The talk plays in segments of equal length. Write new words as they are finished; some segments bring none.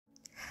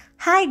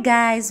Hi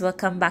guys,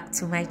 welcome back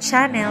to my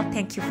channel.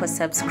 Thank you for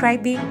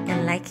subscribing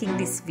and liking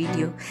this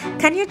video.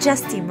 Can you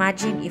just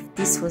imagine if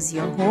this was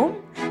your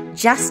home?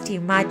 Just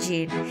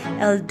imagine.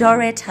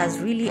 ELDORET has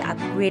really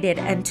upgraded,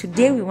 and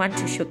today we want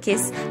to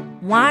showcase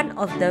one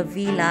of the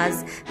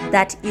villas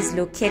that is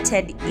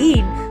located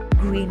in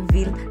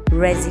Greenville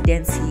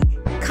Residency.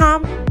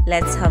 Come,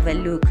 let's have a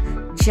look.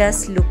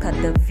 Just look at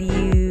the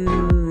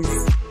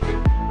views.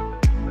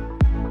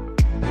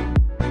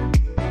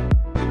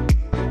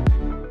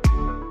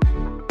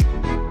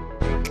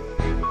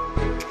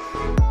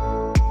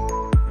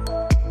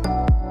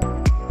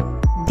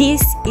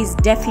 This is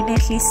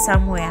definitely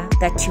somewhere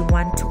that you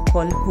want to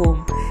call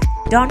home.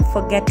 Don't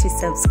forget to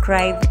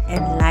subscribe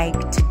and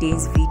like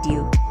today's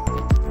video.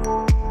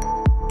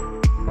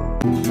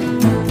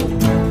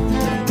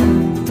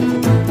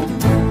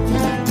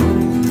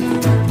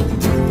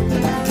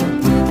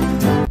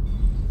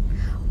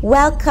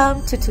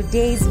 Welcome to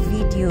today's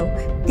video.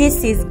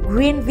 This is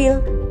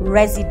Greenville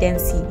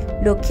Residency,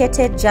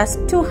 located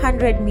just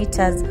 200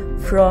 meters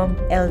from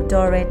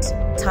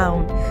ELDORET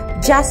town.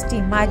 Just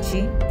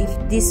imagine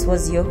if this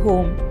was your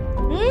home.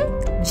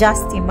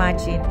 Just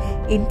imagine.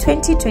 In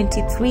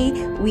 2023,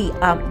 we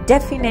are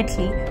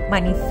definitely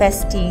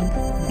manifesting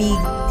big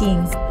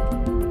things.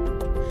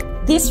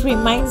 This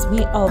reminds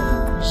me of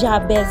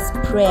Jabez's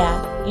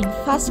prayer in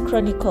 1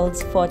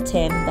 Chronicles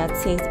 4:10 that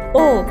says,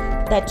 "Oh,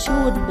 that you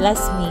would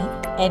bless me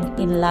and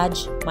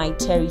enlarge my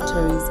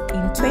territories."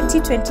 In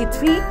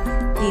 2023,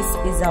 this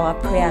is our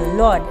prayer,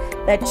 Lord,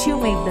 that you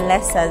may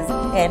bless us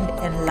and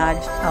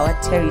enlarge our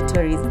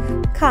territories.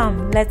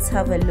 Come, let's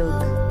have a look.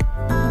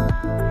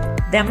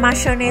 The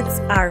mansionettes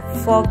are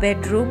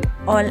 4-bedroom,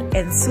 all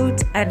en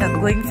suite, and are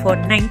going for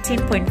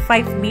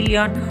 19.5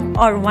 million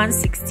or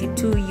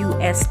 $162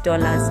 US.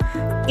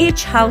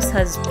 Each house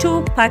has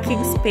 2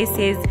 parking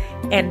spaces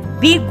and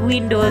big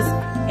windows,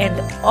 and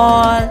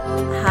all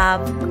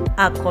have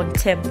a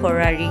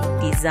contemporary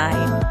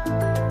design.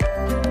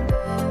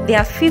 There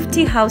are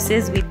 50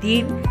 houses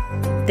within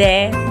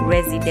the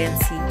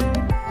residency.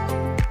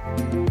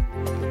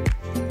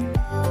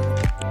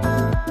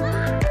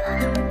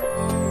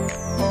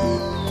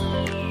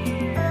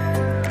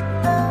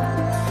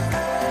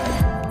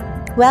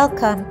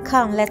 Welcome,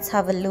 come, let's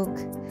have a look.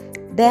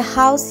 The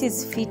house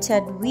is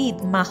fitted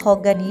with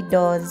mahogany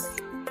doors.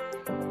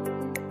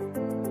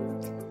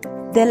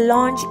 The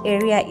lounge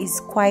area is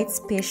quite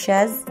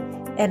spacious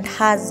and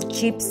has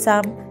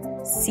gypsum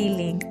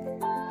ceiling.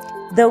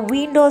 The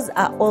windows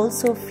are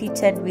also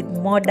fitted with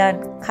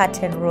modern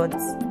curtain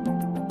rods.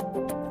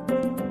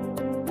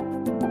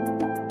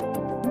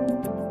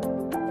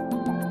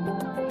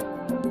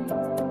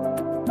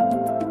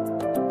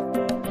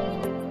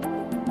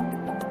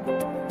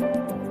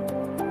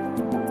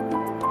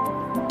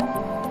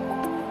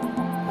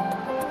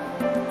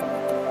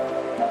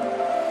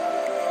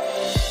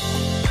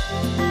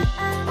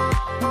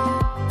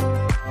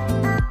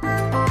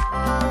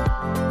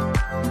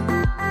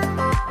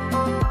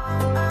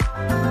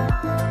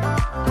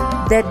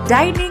 The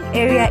dining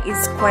area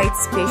is quite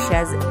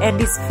spacious and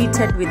is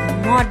fitted with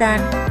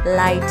modern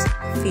light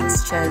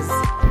fixtures.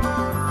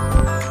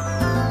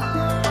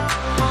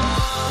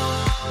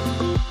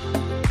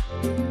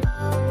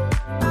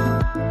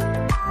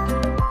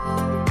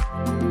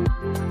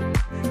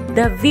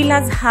 The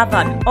villas have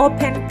an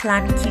open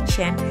plan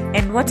kitchen,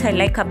 and what I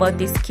like about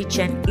this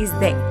kitchen is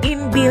the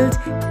inbuilt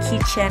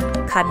kitchen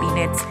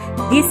cabinets.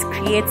 This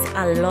creates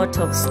a lot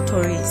of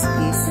storage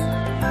space.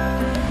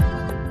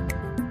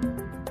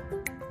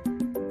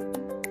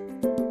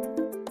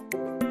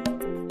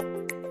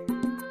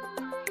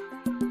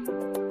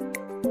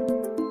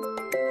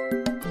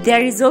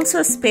 There is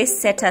also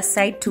space set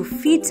aside to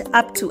fit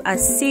up to a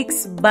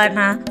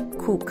 6-burner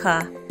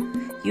cooker.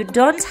 You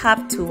don't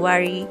have to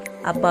worry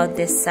about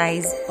the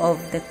size of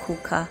the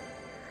cooker.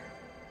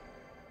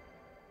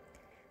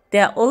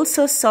 There are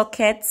also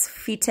sockets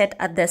fitted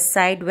at the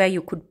side where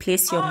you could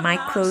place your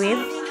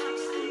microwave.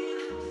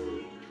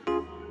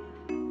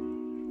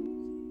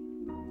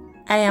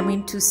 I am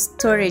into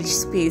storage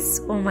space.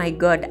 Oh my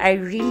god, I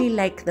really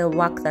like the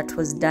work that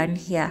was done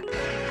here.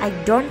 I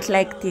don't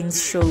like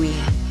things showing.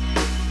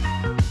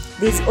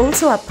 There's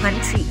also a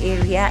pantry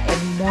area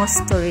and more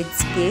storage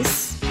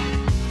space.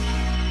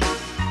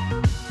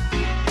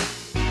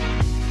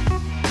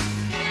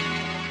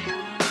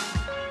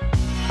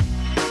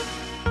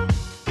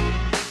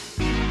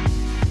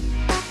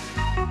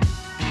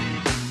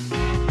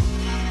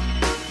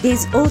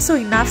 There's also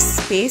enough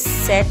space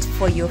set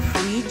for your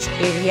fridge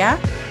area.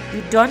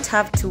 You don't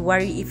have to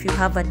worry if you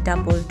have a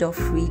double door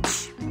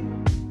fridge.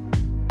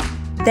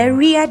 The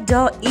rear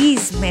door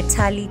is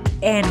metallic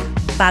and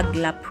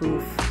burglar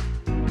proof.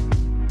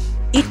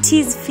 It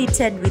is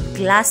fitted with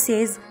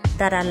glasses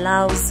that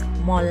allows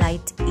more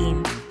light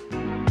in.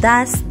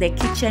 Thus, the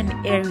kitchen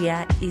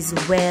area is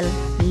well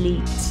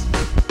lit.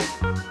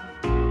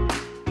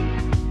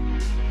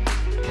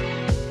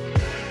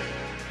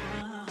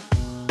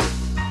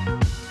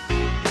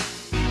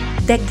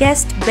 The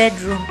guest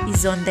bedroom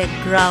is on the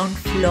ground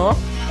floor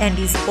and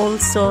is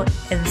also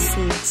en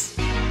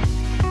suite.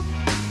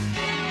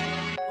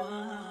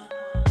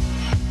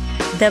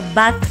 The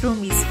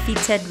bathroom is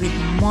fitted with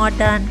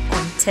modern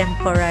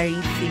contemporary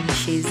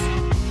finishes.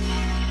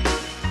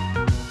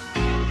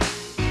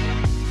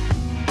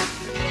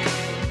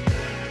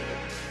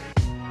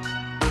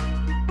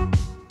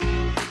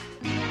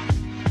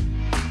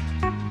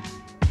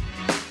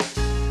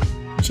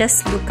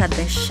 Just look at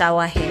the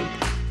shower head.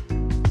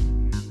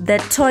 The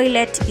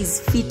toilet is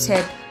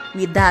fitted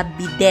with a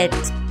bidet.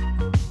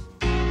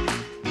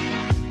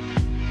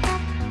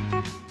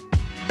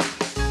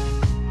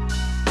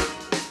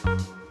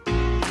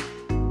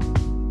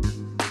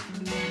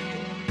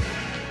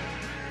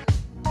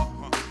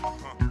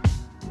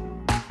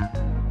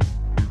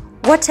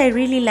 What I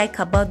really like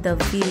about the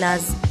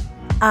villas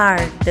are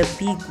the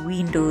big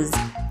windows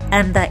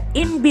and the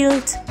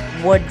inbuilt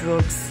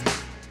wardrobes.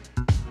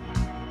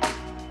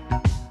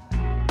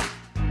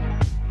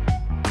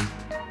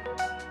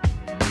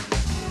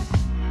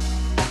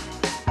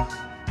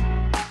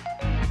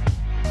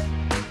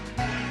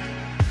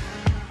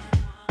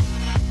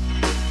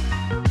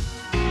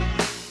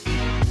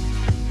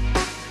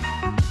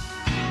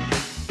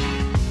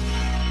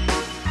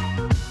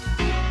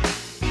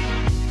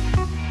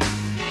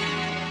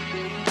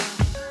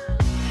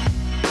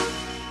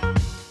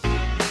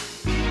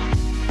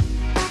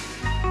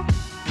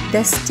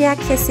 The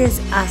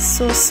staircases are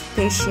so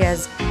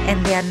spacious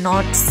and they are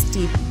not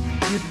steep.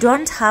 You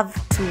don't have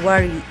to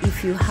worry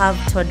if you have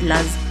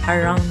toddlers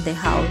around the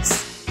house.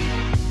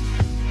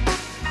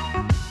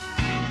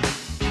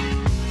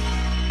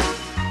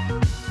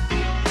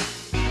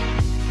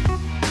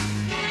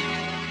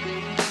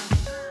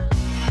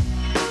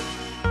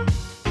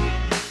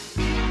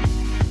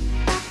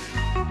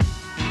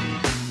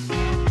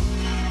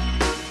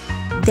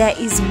 There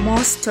is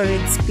more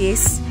storage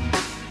space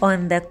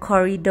on the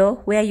corridor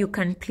where you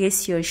can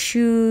place your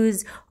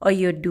shoes or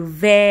your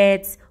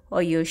duvets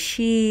or your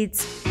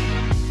sheets.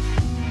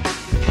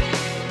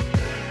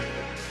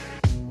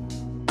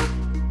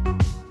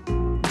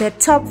 The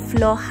top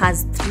floor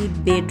has 3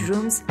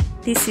 bedrooms.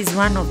 This is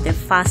one of the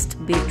first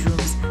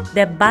bedrooms.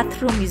 The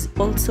bathroom is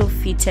also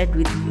fitted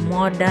with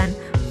modern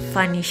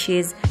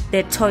furnishings.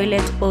 The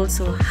toilet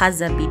also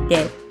has a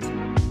bidet.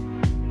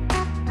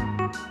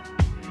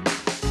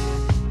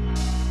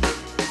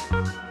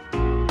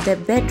 The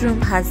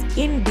bedroom has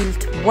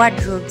inbuilt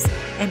wardrobes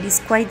and is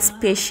quite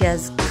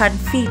spacious, can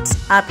fit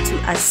up to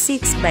a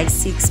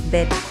 6x6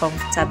 bed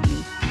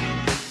comfortably.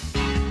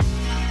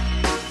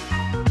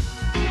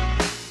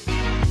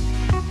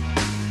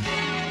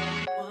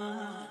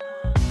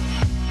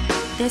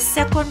 The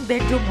second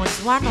bedroom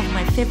was one of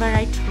my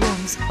favorite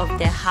rooms of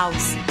the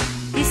house.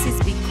 This is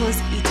because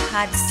it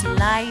had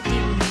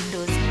sliding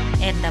windows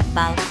and a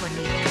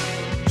balcony.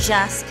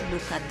 Just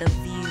look at the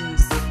views.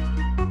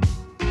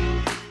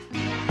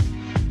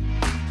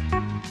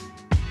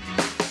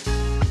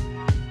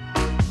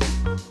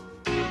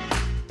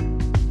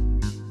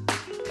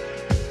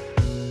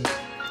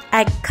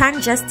 I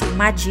can't just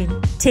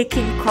imagine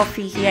taking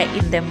coffee here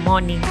in the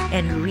morning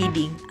and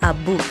reading a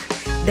book.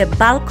 The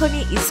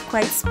balcony is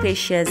quite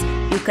spacious.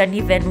 You can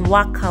even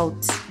work out.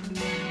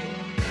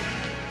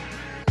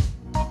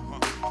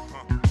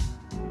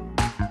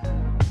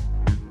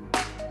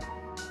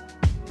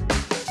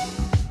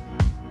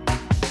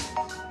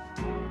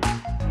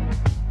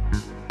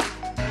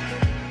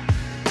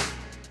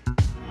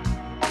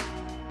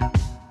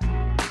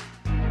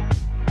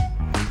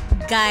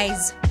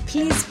 Guys,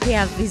 please pay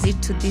a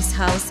visit to this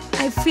house.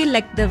 I feel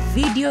like the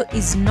video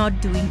is not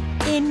doing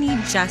any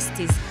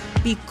justice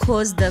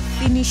because the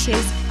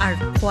finishes are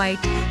quite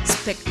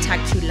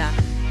spectacular.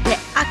 The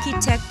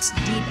architect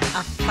did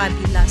a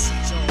fabulous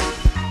job.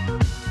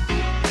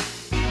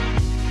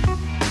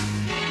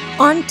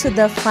 On to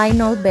the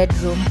final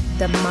bedroom,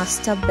 the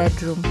master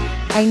bedroom.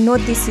 I know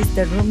this is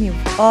the room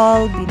you've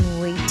all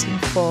been waiting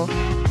for.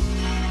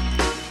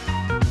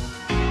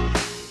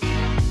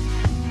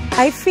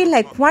 I feel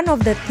like one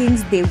of the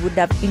things they would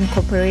have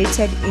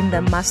incorporated in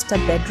the master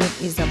bedroom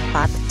is a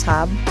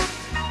bathtub.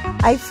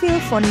 I feel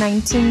for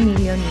 19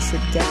 million you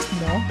should get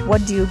more.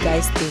 What do you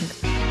guys think?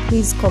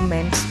 Please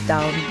comment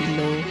down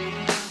below.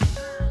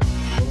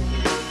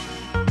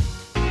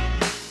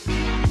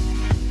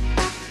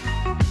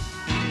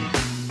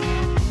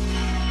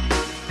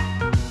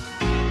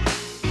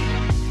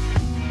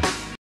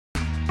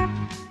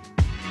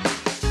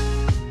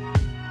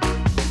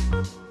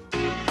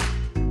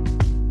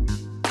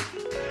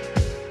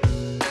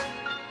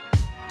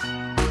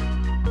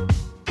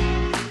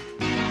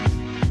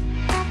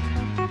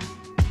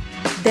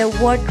 The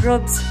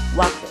wardrobes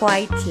were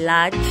quite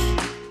large.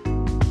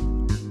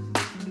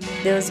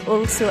 There was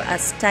also a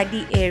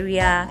study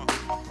area.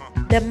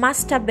 The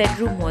master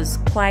bedroom was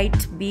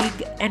quite big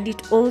and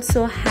it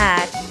also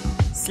had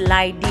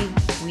sliding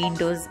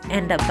windows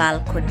and a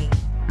balcony.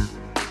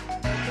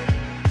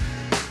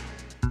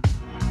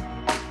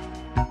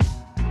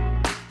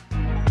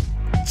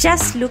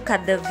 Just look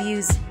at the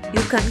views.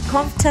 You can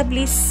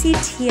comfortably sit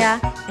here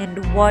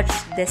and watch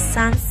the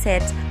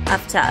sunset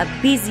after a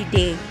busy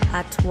day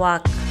at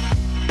work.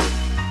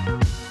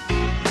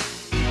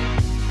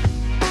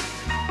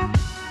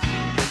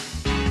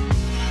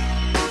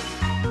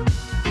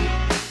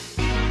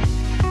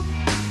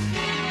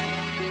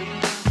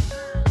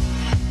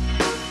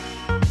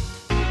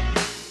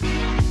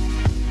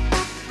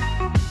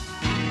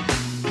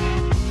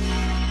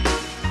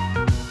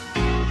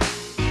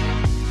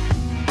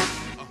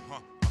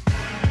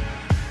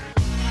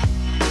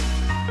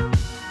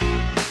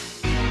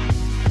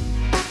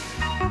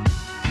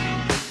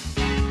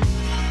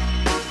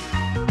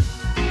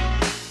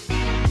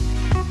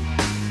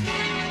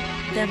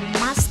 The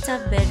master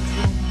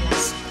bedroom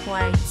was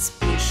quite spacious.